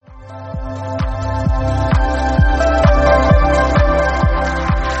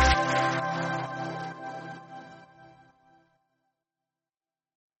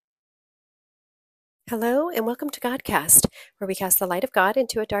and welcome to Godcast, where we cast the light of God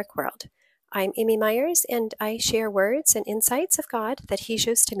into a dark world. I'm Amy Myers, and I share words and insights of God that He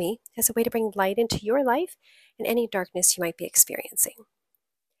shows to me as a way to bring light into your life and any darkness you might be experiencing.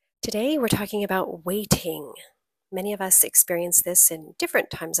 Today, we're talking about waiting. Many of us experience this in different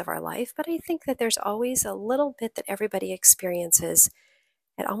times of our life, but I think that there's always a little bit that everybody experiences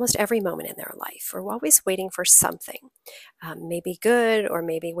at almost every moment in their life. We're always waiting for something, maybe good, or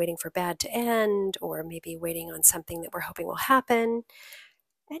maybe waiting for bad to end, or maybe waiting on something that we're hoping will happen.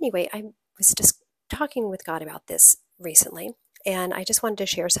 Anyway, I was just talking with God about this recently, and I just wanted to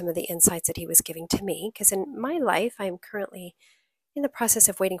share some of the insights that He was giving to me, because in my life, I'm currently in the process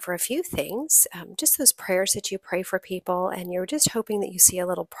of waiting for a few things, just those prayers that you pray for people, and you're just hoping that you see a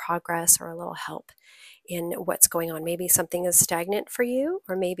little progress or a little help in what's going on. Maybe something is stagnant for you,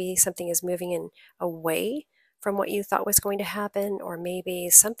 or maybe something is moving in away from what you thought was going to happen, or maybe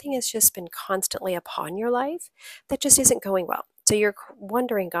something has just been constantly upon your life that just isn't going well. So you're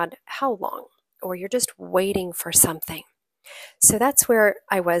wondering, God, how long? Or you're just waiting for something. So that's where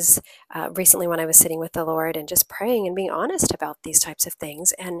I was recently when I was sitting with the Lord and just praying and being honest about these types of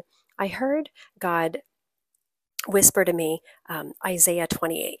things. And I heard God whisper to me Isaiah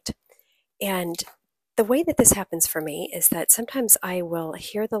 28. And the way that this happens for me is that sometimes I will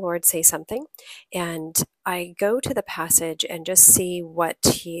hear the Lord say something, and I go to the passage and just see what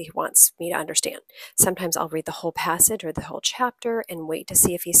He wants me to understand. Sometimes I'll read the whole passage or the whole chapter and wait to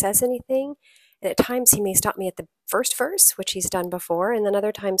see if He says anything. And at times He may stop me at the first verse, which He's done before, and then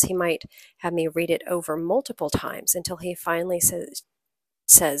other times He might have me read it over multiple times until He finally says,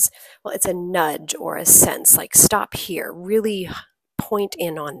 well, it's a nudge or a sense, like, stop here, really point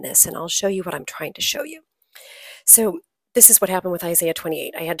in on this, and I'll show you what I'm trying to show you. So this is what happened with Isaiah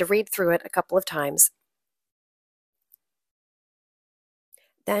 28. I had to read through it a couple of times.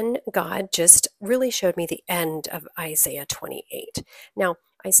 Then God just really showed me the end of Isaiah 28. Now,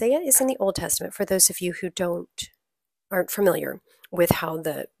 Isaiah is in the Old Testament, for those of you who aren't familiar with how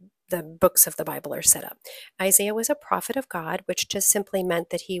the books of the Bible are set up. Isaiah was a prophet of God, which just simply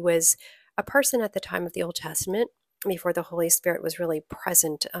meant that he was a person at the time of the Old Testament, before the Holy Spirit was really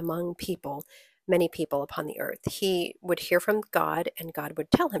present among people, many people upon the earth. He would hear from God, and God would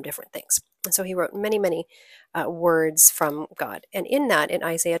tell him different things. And so he wrote many, many words from God. And in that, in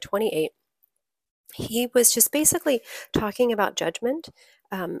Isaiah 28, he was just basically talking about judgment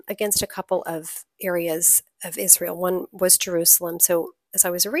against a couple of areas of Israel. One was Jerusalem. So as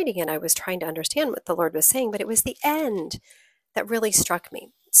I was reading it, I was trying to understand what the Lord was saying, but it was the end that really struck me.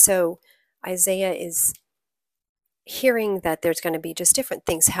 So Isaiah is hearing that there's going to be just different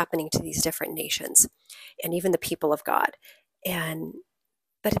things happening to these different nations and even the people of God.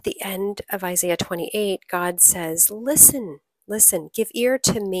 But at the end of Isaiah 28, God says, listen, give ear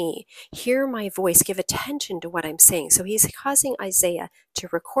to me, hear my voice, give attention to what I'm saying. So he's causing Isaiah to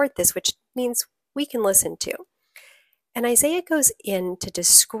record this, which means we can listen to. And Isaiah goes into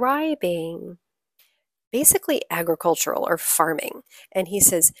describing basically agricultural or farming. And he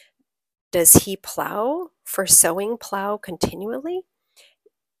says, does he plow for sowing plow continually?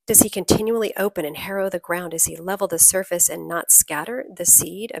 Does he continually open and harrow the ground? Does he level the surface and not scatter the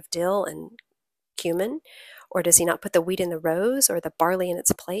seed of dill and cumin? Or does he not put the wheat in the rows or the barley in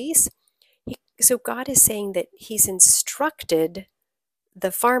its place? So God is saying that he's instructed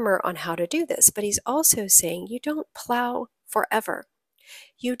the farmer on how to do this, but he's also saying you don't plow forever.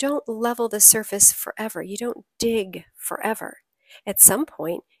 You don't level the surface forever. You don't dig forever. At some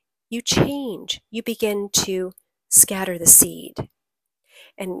point, you change. You begin to scatter the seed.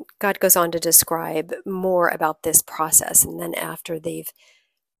 And God goes on to describe more about this process. And then after they've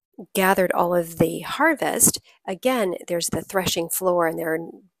gathered all of the harvest, again, there's the threshing floor, and they're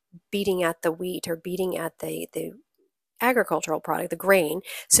beating at the wheat or beating at the agricultural product, the grain,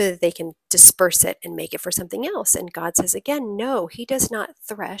 so that they can disperse it and make it for something else. And God says again, no, he does not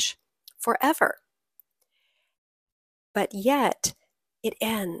thresh forever. But yet it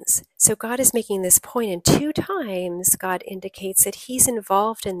ends. So God is making this point, and 2 times God indicates that he's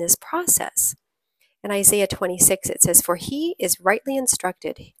involved in this process. In Isaiah 26, it says, for he is rightly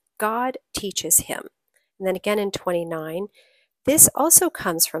instructed, God teaches him. And then again in 29, this also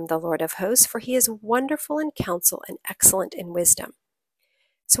comes from the Lord of hosts, for he is wonderful in counsel and excellent in wisdom.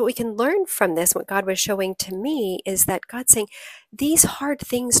 So what we can learn from this, what God was showing to me, is that God's saying these hard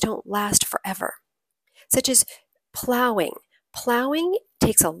things don't last forever, such as plowing. Plowing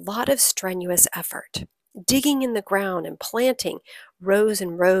takes a lot of strenuous effort. Digging in the ground and planting rows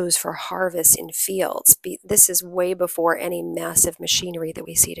and rows for harvest in fields. This is way before any massive machinery that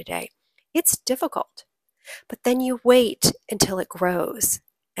we see today. It's difficult. But then you wait until it grows,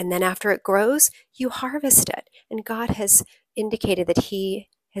 And then after it grows, you harvest it. And God has indicated that He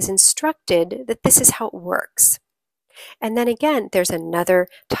has instructed that this is how it works. And then again, there's another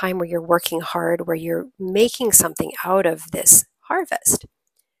time where you're working hard, where you're making something out of this harvest.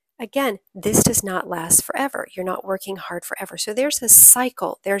 Again, this does not last forever. You're not working hard forever. So there's a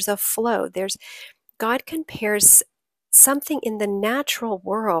cycle, there's a flow. God compares something in the natural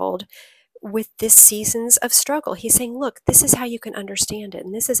world with this seasons of struggle. He's saying, look, this is how you can understand it.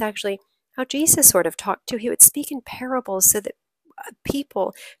 And this is actually how Jesus sort of talked too. He would speak in parables so that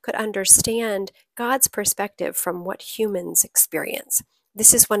people could understand God's perspective from what humans experience.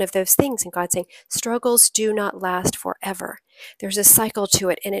 This is one of those things, and God's saying, struggles do not last forever. There's a cycle to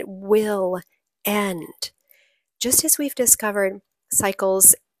it, and it will end. Just as we've discovered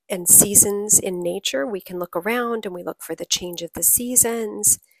cycles and seasons in nature, we can look around and we look for the change of the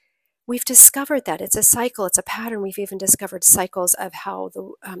seasons. We've discovered that it's a cycle, it's a pattern. We've even discovered cycles of how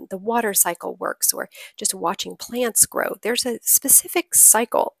the water cycle works, or just watching plants grow. There's a specific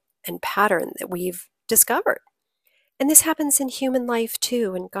cycle and pattern that we've discovered. And this happens in human life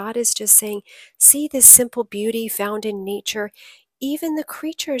too. And God is just saying, see this simple beauty found in nature. Even the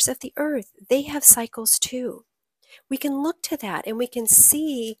creatures of the earth, they have cycles too. We can look to that and we can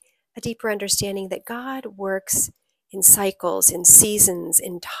see a deeper understanding that God works in cycles, in seasons,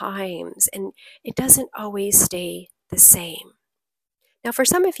 in times, and it doesn't always stay the same. Now, for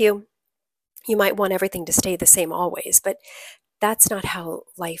some of you, you might want everything to stay the same always, but that's not how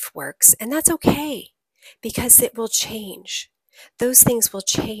life works, and that's okay, because it will change. Those things will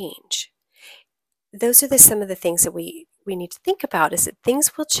change. Those are some of the things that we need to think about, is that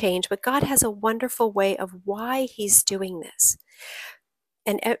things will change, but God has a wonderful way of why He's doing this.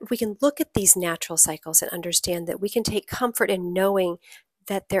 And we can look at these natural cycles and understand that we can take comfort in knowing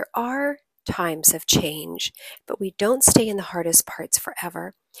that there are times of change, but we don't stay in the hardest parts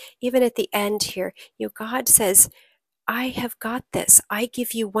forever. Even at the end here, God says, I have got this. I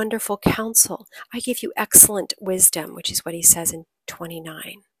give you wonderful counsel. I give you excellent wisdom, which is what He says in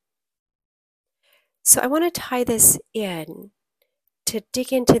 29. So I want to tie this in to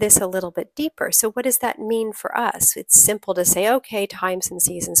dig into this a little bit deeper. So what does that mean for us? It's simple to say, okay, times and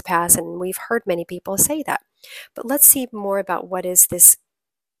seasons pass, and we've heard many people say that. But let's see more about what is this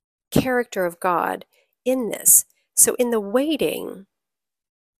character of God in this. So in the waiting,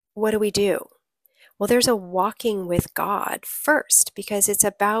 what do? Well, there's a walking with God first, because it's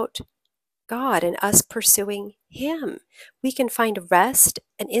about God and us pursuing Him. We can find rest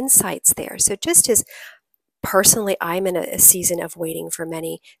and insights there. So just as personally, I'm in a season of waiting for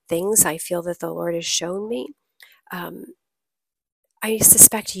many things I feel that the Lord has shown me. I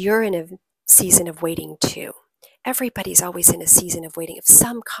suspect you're in a season of waiting too. Everybody's always in a season of waiting of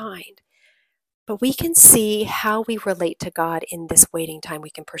some kind. But we can see how we relate to God in this waiting time.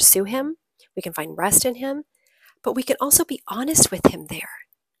 We can pursue Him, we can find rest in Him, but we can also be honest with Him there.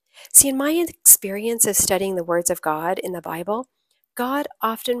 See, in my experience of studying the words of God in the Bible, God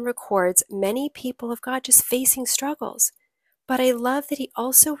often records many people of God just facing struggles. But I love that He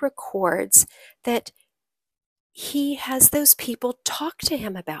also records that He has those people talk to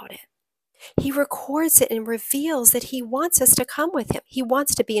Him about it. He records it and reveals that He wants us to come with Him. He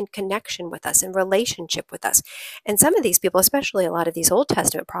wants to be in connection with us, in relationship with us. And some of these people, especially a lot of these Old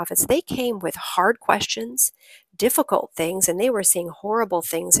Testament prophets, they came with hard questions, difficult things, and they were seeing horrible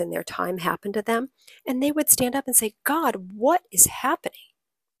things in their time happen to them. And they would stand up and say, God, what is happening?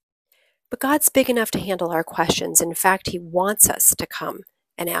 But God's big enough to handle our questions. In fact, He wants us to come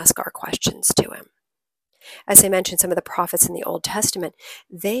and ask our questions to Him. As I mentioned, some of the prophets in the Old Testament,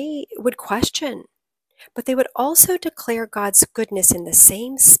 they would question, but they would also declare God's goodness in the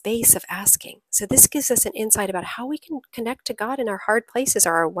same space of asking. So this gives us an insight about how we can connect to God in our hard places,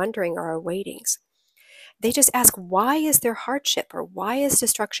 or our wondering, or our waitings. They just ask, why is there hardship, or why is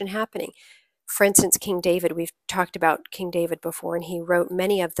destruction happening? For instance, King David, we've talked about King David before, and he wrote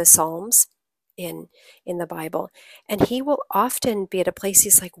many of the Psalms in the Bible. And he will often be at a place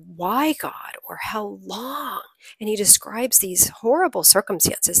he's like, why, God? Or how long? And he describes these horrible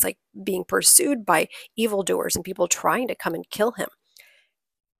circumstances, like being pursued by evildoers and people trying to come and kill him.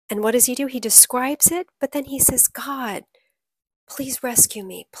 And what does he do? He describes it, but then he says, God, please rescue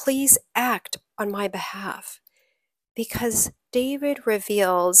me. Please act on my behalf. Because David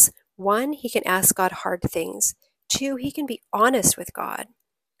reveals, one, he can ask God hard things. Two, he can be honest with God.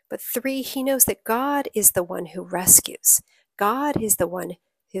 But three, he knows that God is the one who rescues. God is the one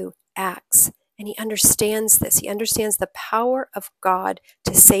who acts. And he understands this. He understands the power of God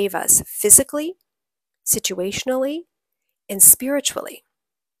to save us physically, situationally, and spiritually.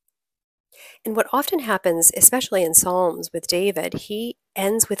 And what often happens, especially in Psalms with David, he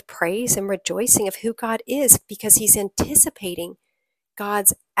ends with praise and rejoicing of who God is because he's anticipating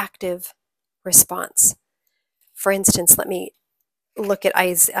God's active response. For instance, let me look at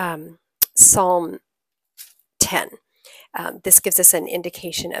Psalm 10. This gives us an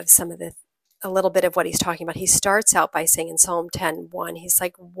indication of a little bit of what he's talking about. He starts out by saying in Psalm 10:1, he's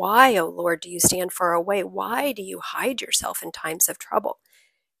like, "Why, O Lord, do you stand far away? Why do you hide yourself in times of trouble?"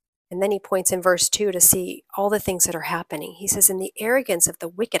 And then he points in verse 2 to see all the things that are happening. He says, "In the arrogance of the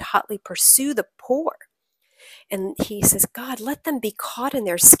wicked hotly pursue the poor." And he says, "God, let them be caught in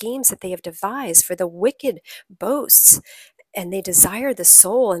their schemes that they have devised, for the wicked boasts, and they desire the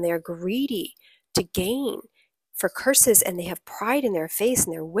soul, and they are greedy to gain for curses, and they have pride in their face,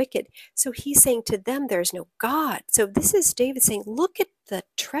 and they're wicked." So he's saying to them, there's no God. So this is David saying, look at the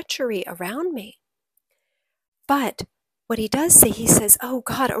treachery around me. But what he does say, he says, "Oh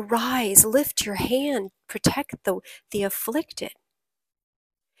God, arise, lift your hand, protect the afflicted."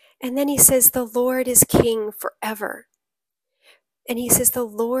 And then he says, "The Lord is king forever." And he says, "The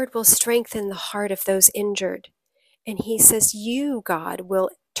Lord will strengthen the heart of those injured." And he says, "You, God,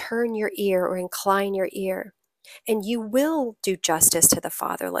 will turn your ear or incline your ear, and you will do justice to the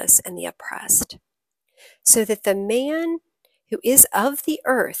fatherless and the oppressed, so that the man who is of the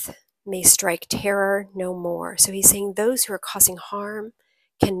earth may strike terror no more." So he's saying those who are causing harm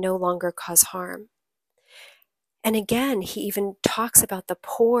can no longer cause harm. And again, he even talks about the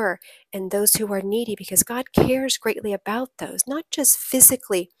poor and those who are needy because God cares greatly about those, not just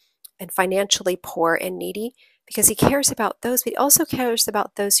physically and financially poor and needy, because he cares about those, but he also cares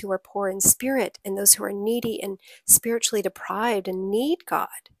about those who are poor in spirit and those who are needy and spiritually deprived and need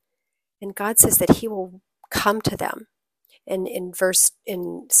God. And God says that he will come to them. And in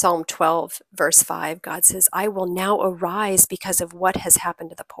Psalm 12, verse 5, God says, "I will now arise because of what has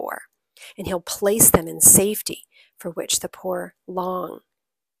happened to the poor, and he'll place them in safety for which the poor long."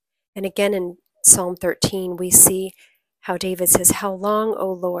 And again in Psalm 13, we see how David says, "How long,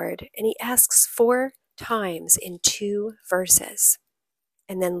 O Lord?" And he asks 4 times in 2 verses,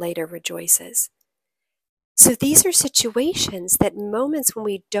 and then later rejoices. So these are situations, that moments when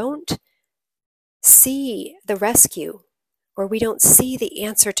we don't see the rescue, or we don't see the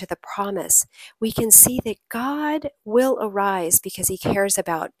answer to the promise, we can see that God will arise because he cares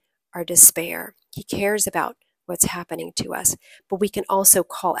about our despair. He cares about what's happening to us, but we can also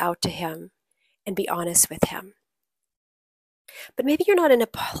call out to him and be honest with him. But maybe you're not in a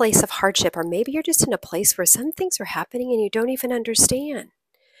place of hardship, or maybe you're just in a place where some things are happening and you don't even understand.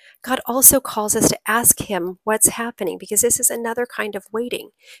 God also calls us to ask him what's happening, because this is another kind of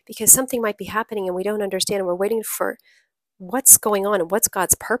waiting, because something might be happening and we don't understand, and we're waiting for what's going on and what's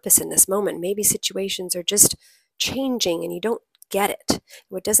God's purpose in this moment. Maybe situations are just changing and you don't get it.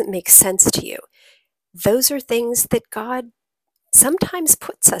 It doesn't make sense to you. Those are things that God sometimes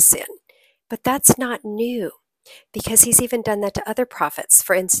puts us in, but that's not new, because he's even done that to other prophets.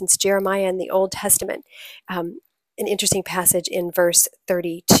 For instance, Jeremiah in the Old Testament, an interesting passage in verse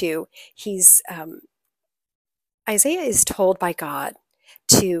 32, Isaiah is told by God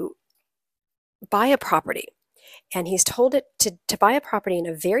to buy a property. And he's told it to buy a property in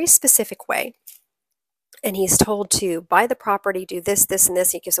a very specific way. And he's told to buy the property, do this, this, and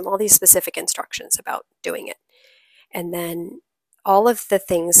this. He gives him all these specific instructions about doing it. And then all of the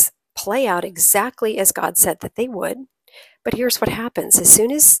things play out exactly as God said that they would. But here's what happens. As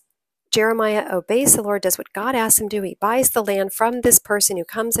soon as Jeremiah obeys the Lord, does what God asks him to do, he buys the land from this person who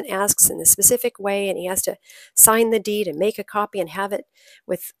comes and asks in a specific way, and he has to sign the deed and make a copy and have it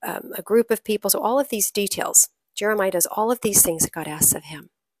with a group of people. So all of these details, Jeremiah does all of these things that God asks of him.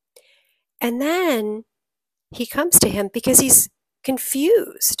 And then he comes to him because he's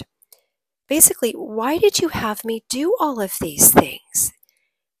confused. Basically, why did you have me do all of these things?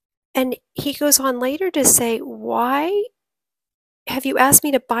 And he goes on later to say, why have you asked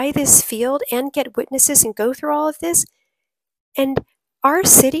me to buy this field and get witnesses and go through all of this? And our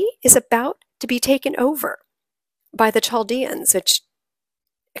city is about to be taken over by the Chaldeans, which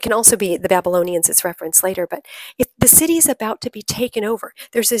can also be the Babylonians, it's referenced later. But the city is about to be taken over.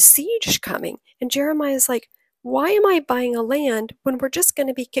 There's a siege coming. And Jeremiah is like, why am I buying a land when we're just going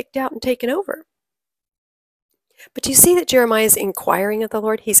to be kicked out and taken over? But you see that Jeremiah is inquiring of the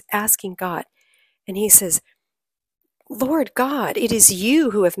Lord. He's asking God. And he says, Lord God, it is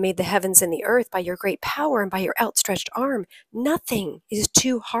you who have made the heavens and the earth by your great power and by your outstretched arm. Nothing is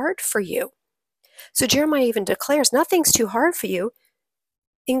too hard for you. So Jeremiah even declares, nothing's too hard for you,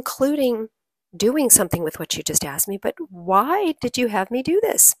 including doing something with what you just asked me. But why did you have me do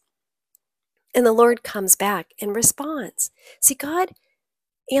this? And the Lord comes back and responds. See, God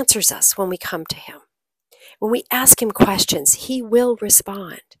answers us when we come to him. When we ask him questions, he will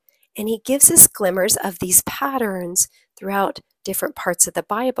respond. And he gives us glimmers of these patterns throughout different parts of the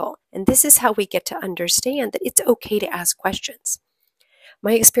Bible. And this is how we get to understand that it's okay to ask questions.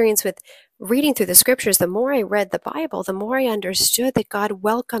 My experience with reading through the scriptures, the more I read the Bible, the more I understood that God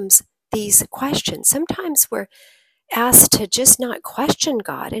welcomes these questions. Sometimes we're asked to just not question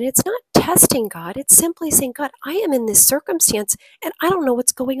God, and it's not testing God. It's simply saying, God, I am in this circumstance and I don't know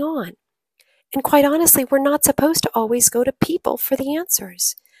what's going on. And quite honestly, we're not supposed to always go to people for the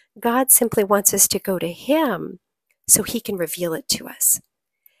answers. God simply wants us to go to him so he can reveal it to us.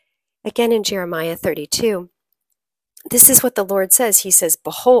 Again, in Jeremiah 32, this is what the Lord says. He says,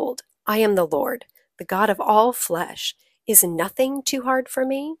 behold, I am the Lord, the God of all flesh. Is nothing too hard for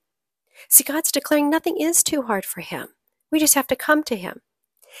me? See, God's declaring nothing is too hard for him. We just have to come to him.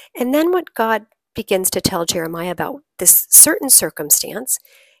 And then what God begins to tell Jeremiah about this certain circumstance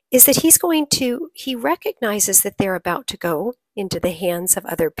is that he recognizes that they're about to go into the hands of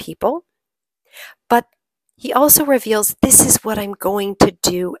other people, but he also reveals, this is what I'm going to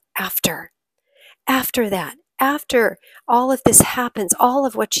do after. After that, after all of this happens, all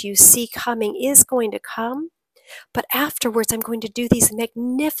of what you see coming is going to come, but afterwards I'm going to do these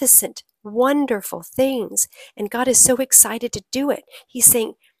magnificent, wonderful things. And God is so excited to do it. He's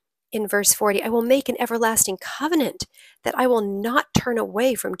saying, in verse 40, I will make an everlasting covenant that I will not turn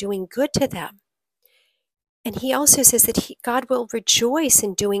away from doing good to them. And he also says that God will rejoice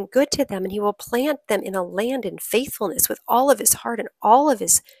in doing good to them, and he will plant them in a land in faithfulness with all of his heart and all of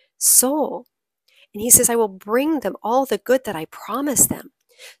his soul. And he says, I will bring them all the good that I promised them.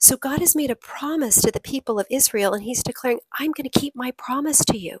 So God has made a promise to the people of Israel, and he's declaring, I'm going to keep my promise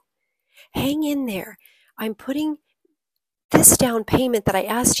to you. Hang in there. I'm putting this down payment that I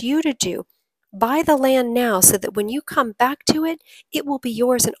asked you to do. Buy the land now so that when you come back to it, it will be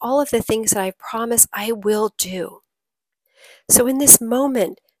yours, and all of the things that I've promised I will do. So in this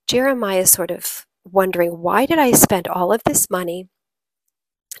moment, Jeremiah is sort of wondering, why did I spend all of this money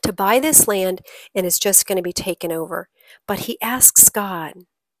to buy this land and it's just going to be taken over? But he asks God,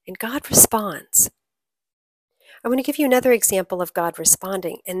 and God responds. I want to give you another example of God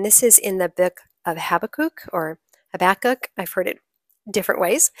responding, and this is in the book of Habakkuk or Habakkuk. I've heard it different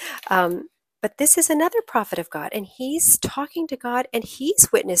ways. But this is another prophet of God, and he's talking to God, and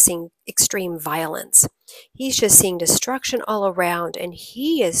he's witnessing extreme violence. He's just seeing destruction all around, and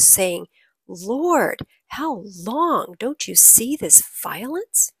he is saying, Lord, how long? Don't you see this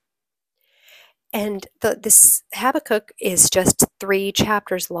violence? And this Habakkuk is just 3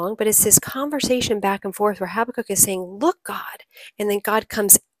 chapters long, but it's this conversation back and forth where Habakkuk is saying, look, God, and then God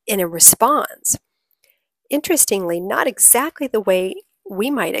comes in and responds. Interestingly, not exactly the way we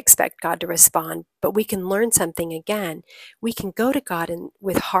might expect God to respond, but we can learn something again. We can go to God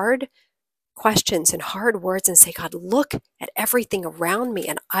with hard questions and hard words and say, God, look at everything around me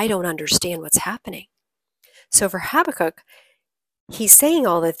and I don't understand what's happening. So for Habakkuk, he's saying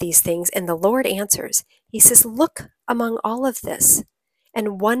all of these things and the Lord answers. He says, look among all of this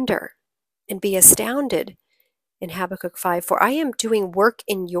and wonder and be astounded. In Habakkuk 5, for I am doing work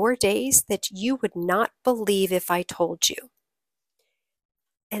in your days that you would not believe if I told you.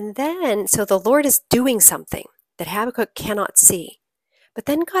 And then, so the Lord is doing something that Habakkuk cannot see. But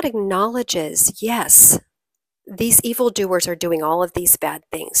then God acknowledges, yes, these evildoers are doing all of these bad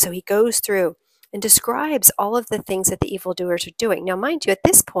things. So he goes through and describes all of the things that the evildoers are doing. Now, mind you, at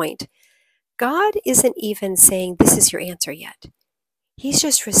this point, God isn't even saying, this is your answer yet. He's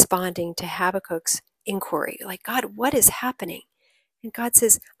just responding to Habakkuk's inquiry, like, God, what is happening? And God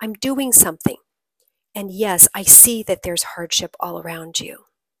says, I'm doing something. And yes, I see that there's hardship all around you.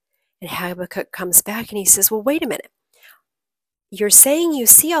 And Habakkuk comes back and he says, well, wait a minute. You're saying you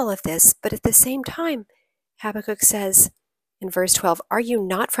see all of this, but at the same time, Habakkuk says in verse 12, are you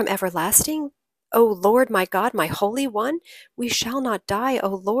not from everlasting? O Lord, my God, my Holy One, we shall not die. O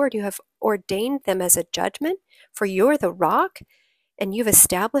Lord, you have ordained them as a judgment, for you're the rock, and you've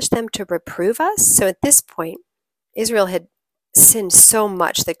established them to reprove us. So at this point, Israel had sinned so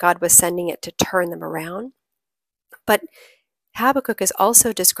much that God was sending it to turn them around. But Habakkuk is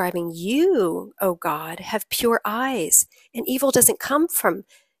also describing you, O God, have pure eyes, and evil doesn't come from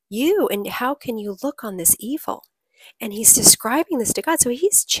you. And how can you look on this evil? And he's describing this to God. So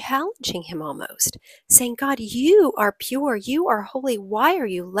he's challenging him almost, saying, God, you are pure, you are holy. Why are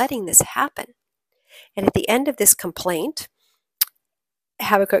you letting this happen? And at the end of this complaint,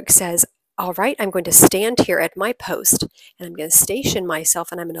 Habakkuk says, all right, I'm going to stand here at my post and I'm going to station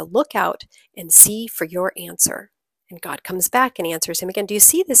myself and I'm going to look out and see for your answer. And God comes back and answers him again. Do you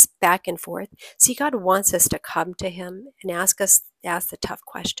see this back and forth? See, God wants us to come to him and ask the tough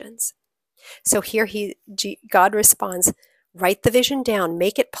questions. So here God responds, write the vision down,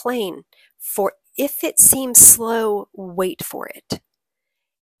 make it plain, for if it seems slow, wait for it.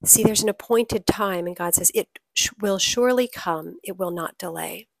 See, there's an appointed time, and God says, it will surely come, it will not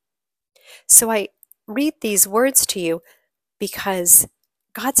delay. So I read these words to you because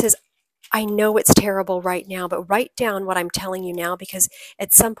God says, I know it's terrible right now, but write down what I'm telling you now, because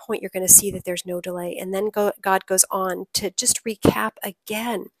at some point you're going to see that there's no delay. And then God goes on to just recap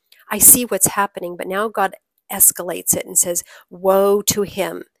again. I see what's happening, but now God escalates it and says, woe to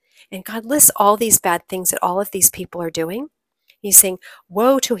him. And God lists all these bad things that all of these people are doing. He's saying,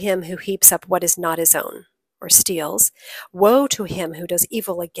 woe to him who heaps up what is not his own or steals. Woe to him who does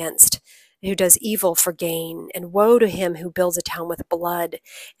evil for gain. And woe to him who builds a town with blood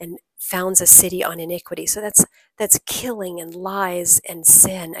and founds a city on iniquity. So that's killing and lies and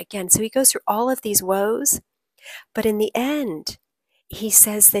sin again. So he goes through all of these woes, but in the end, he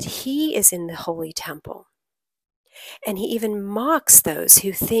says that he is in the holy temple. And he even mocks those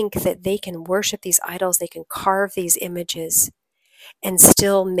who think that they can worship these idols, they can carve these images, and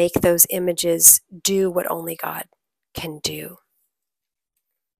still make those images do what only God can do.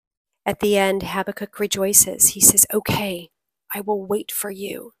 At the end, Habakkuk rejoices. He says, okay, I will wait for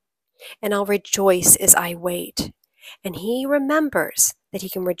you, and I'll rejoice as I wait. And he remembers that he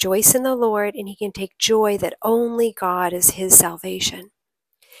can rejoice in the Lord, and he can take joy that only God is his salvation.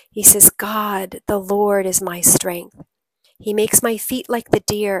 He says, God, the Lord is my strength. He makes my feet like the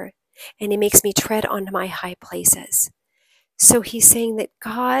deer, and he makes me tread on my high places. So he's saying that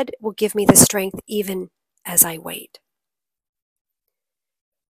God will give me the strength even as I wait.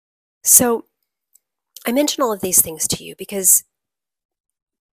 So I mention all of these things to you because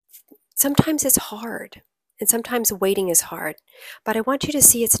sometimes it's hard, and sometimes waiting is hard. But I want you to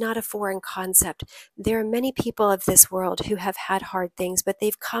see it's not a foreign concept. There are many people of this world who have had hard things, but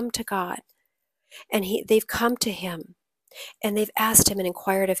they've come to God, and they've come to him, and they've asked him and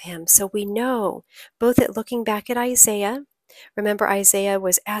inquired of him. So we know, both at looking back at Isaiah, remember Isaiah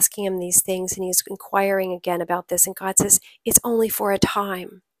was asking him these things, and he's inquiring again about this, and God says, it's only for a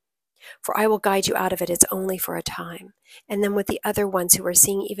time. For I will guide you out of it, it's only for a time. And then with the other ones who were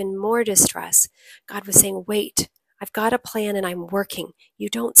seeing even more distress, God was saying, wait, I've got a plan and I'm working. You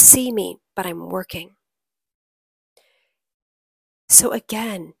don't see me, but I'm working. So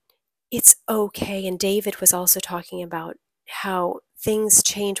again, it's okay. And David was also talking about how things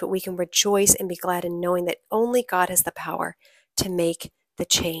change, but we can rejoice and be glad in knowing that only God has the power to make the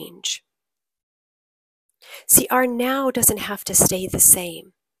change. See, our now doesn't have to stay the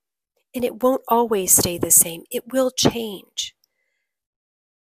same. And it won't always stay the same. It will change.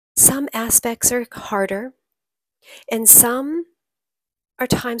 Some aspects are harder, and some are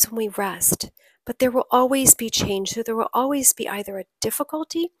times when we rest. But there will always be change. So there will always be either a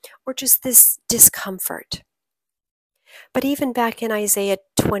difficulty or just this discomfort. But even back in Isaiah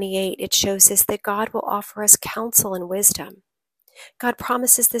 28, it shows us that God will offer us counsel and wisdom. God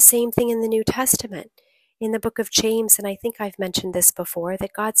promises the same thing in the New Testament. In the book of James, and I think I've mentioned this before,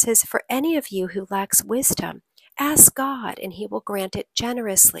 that God says, for any of you who lacks wisdom, ask God and he will grant it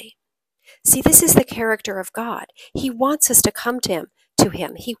generously. See, this is the character of God. He wants us to come to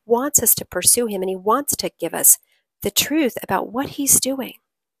him. He wants us to pursue him, and he wants to give us the truth about what he's doing.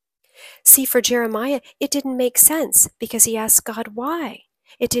 See, for Jeremiah, it didn't make sense because he asked God why.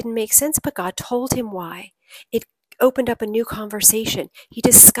 It didn't make sense, but God told him why. It opened up a new conversation. He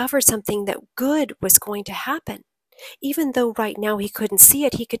discovered something that good was going to happen. Even though right now he couldn't see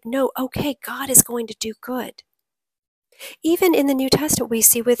it, he could know, okay, God is going to do good. Even in the New Testament, we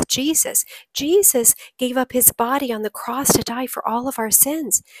see with Jesus. Jesus gave up his body on the cross to die for all of our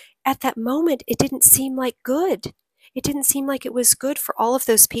sins. At that moment, it didn't seem like good. It didn't seem like it was good for all of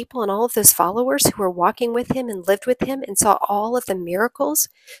those people and all of those followers who were walking with him and lived with him and saw all of the miracles,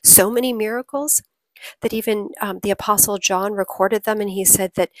 so many miracles, that even the Apostle John recorded them, and he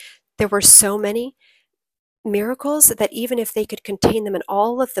said that there were so many miracles that even if they could contain them in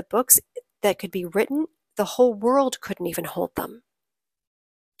all of the books that could be written, the whole world couldn't even hold them.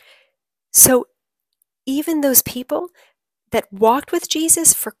 So even those people that walked with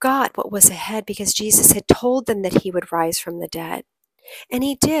Jesus forgot what was ahead because Jesus had told them that he would rise from the dead. And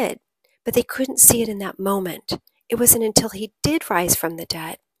he did, but they couldn't see it in that moment. It wasn't until he did rise from the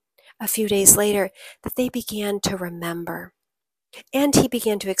dead, a few days later, that they began to remember. And he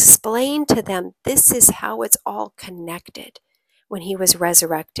began to explain to them, this is how it's all connected. When he was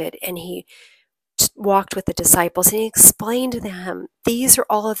resurrected and he walked with the disciples, and he explained to them, these are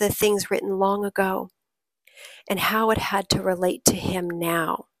all of the things written long ago. and how it had to relate to him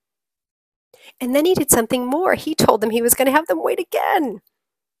now. And then he did something more. He told them he was going to have them wait again.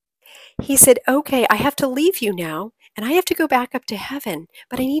 He said, okay, I have to leave you now, and I have to go back up to heaven,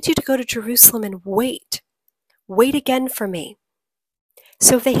 but I need you to go to Jerusalem and wait. Wait again for me.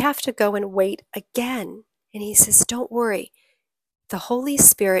 So they have to go and wait again. And he says, don't worry. The Holy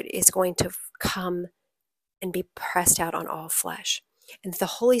Spirit is going to come and be pressed out on all flesh. And the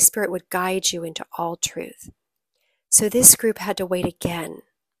Holy Spirit would guide you into all truth. So this group had to wait again.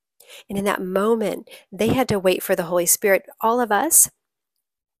 And in that moment, they had to wait for the Holy Spirit. All of us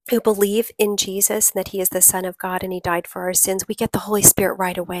who believe in Jesus and that he is the Son of God and he died for our sins, we get the Holy Spirit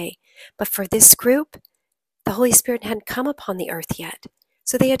right away. But for this group, the Holy Spirit hadn't come upon the earth yet.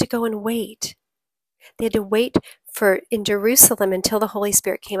 So they had to go and wait. They had to wait in Jerusalem until the Holy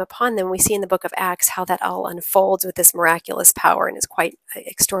Spirit came upon them. We see in the book of Acts how that all unfolds with this miraculous power and is quite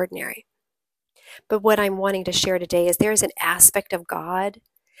extraordinary. But what I'm wanting to share today is there is an aspect of God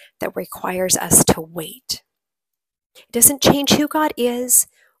that requires us to wait. It doesn't change who God is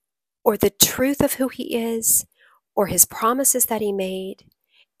or the truth of who he is or his promises that he made.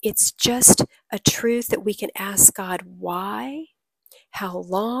 It's just a truth that we can ask God, why? How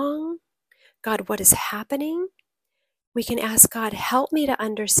long? God, what is happening? We can ask God, help me to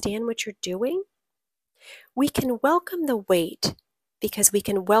understand what you're doing. We can welcome the wait because we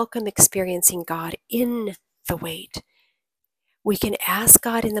can welcome experiencing God in the wait. We can ask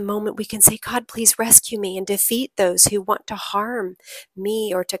God in the moment. We can say, God, please rescue me and defeat those who want to harm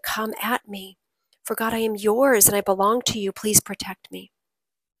me or to come at me. For God, I am yours and I belong to you. Please protect me.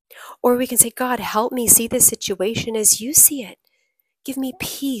 Or we can say, God, help me see this situation as you see it. Give me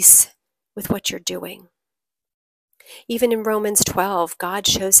peace with what you're doing. Even in Romans 12, God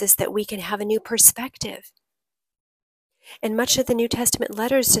shows us that we can have a new perspective. And much of the New Testament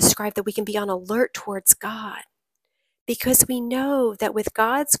letters describe that we can be on alert towards God because we know that with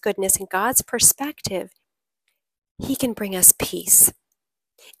God's goodness and God's perspective, he can bring us peace.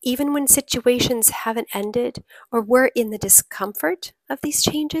 Even when situations haven't ended or we're in the discomfort of these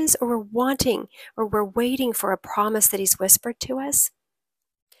changes or we're wanting or we're waiting for a promise that he's whispered to us,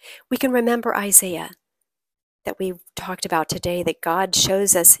 we can remember Isaiah that we talked about today, that God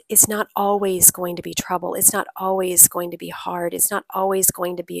shows us it's not always going to be trouble. It's not always going to be hard. It's not always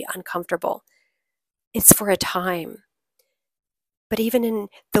going to be uncomfortable. It's for a time. But even in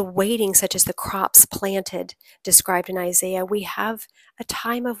the waiting, such as the crops planted, described in Isaiah, we have a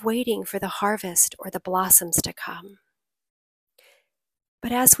time of waiting for the harvest or the blossoms to come.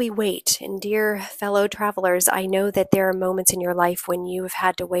 But as we wait, and dear fellow travelers, I know that there are moments in your life when you have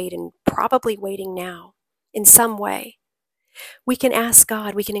had to wait and probably waiting now. In some way, we can ask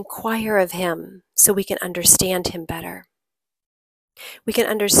God, we can inquire of him so we can understand him better. We can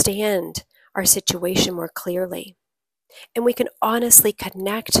understand our situation more clearly. And we can honestly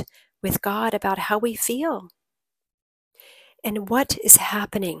connect with God about how we feel and what is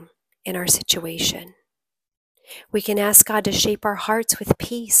happening in our situation. We can ask God to shape our hearts with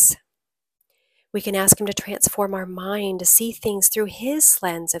peace. We can ask him to transform our mind to see things through his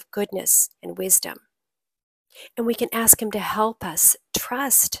lens of goodness and wisdom. And we can ask him to help us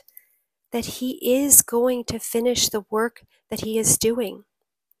trust that he is going to finish the work that he is doing.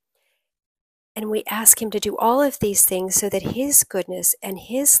 And we ask him to do all of these things so that his goodness and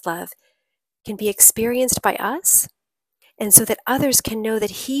his love can be experienced by us, and so that others can know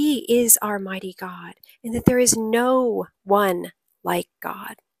that he is our mighty God and that there is no one like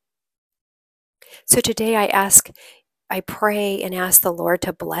God. So today I pray and ask the Lord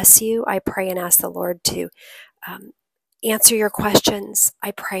to bless you. I pray and ask the Lord to answer your questions.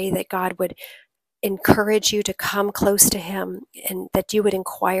 I pray that God would encourage you to come close to him and that you would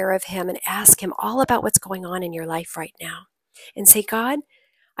inquire of him and ask him all about what's going on in your life right now. And say, God,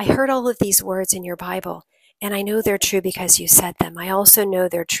 I heard all of these words in your Bible, and I know they're true because you said them. I also know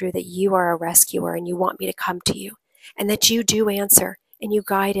they're true that you are a rescuer and you want me to come to you, and that you do answer and you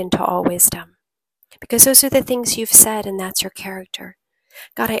guide into all wisdom. Because those are the things you've said, and that's your character.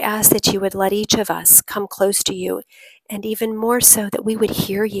 God, I ask that you would let each of us come close to you, and even more so that we would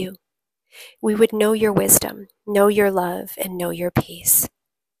hear you. We would know your wisdom, know your love, and know your peace.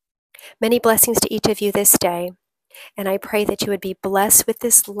 Many blessings to each of you this day, and I pray that you would be blessed with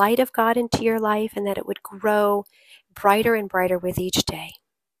this light of God into your life and that it would grow brighter and brighter with each day.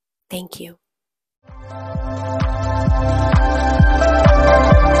 Thank you.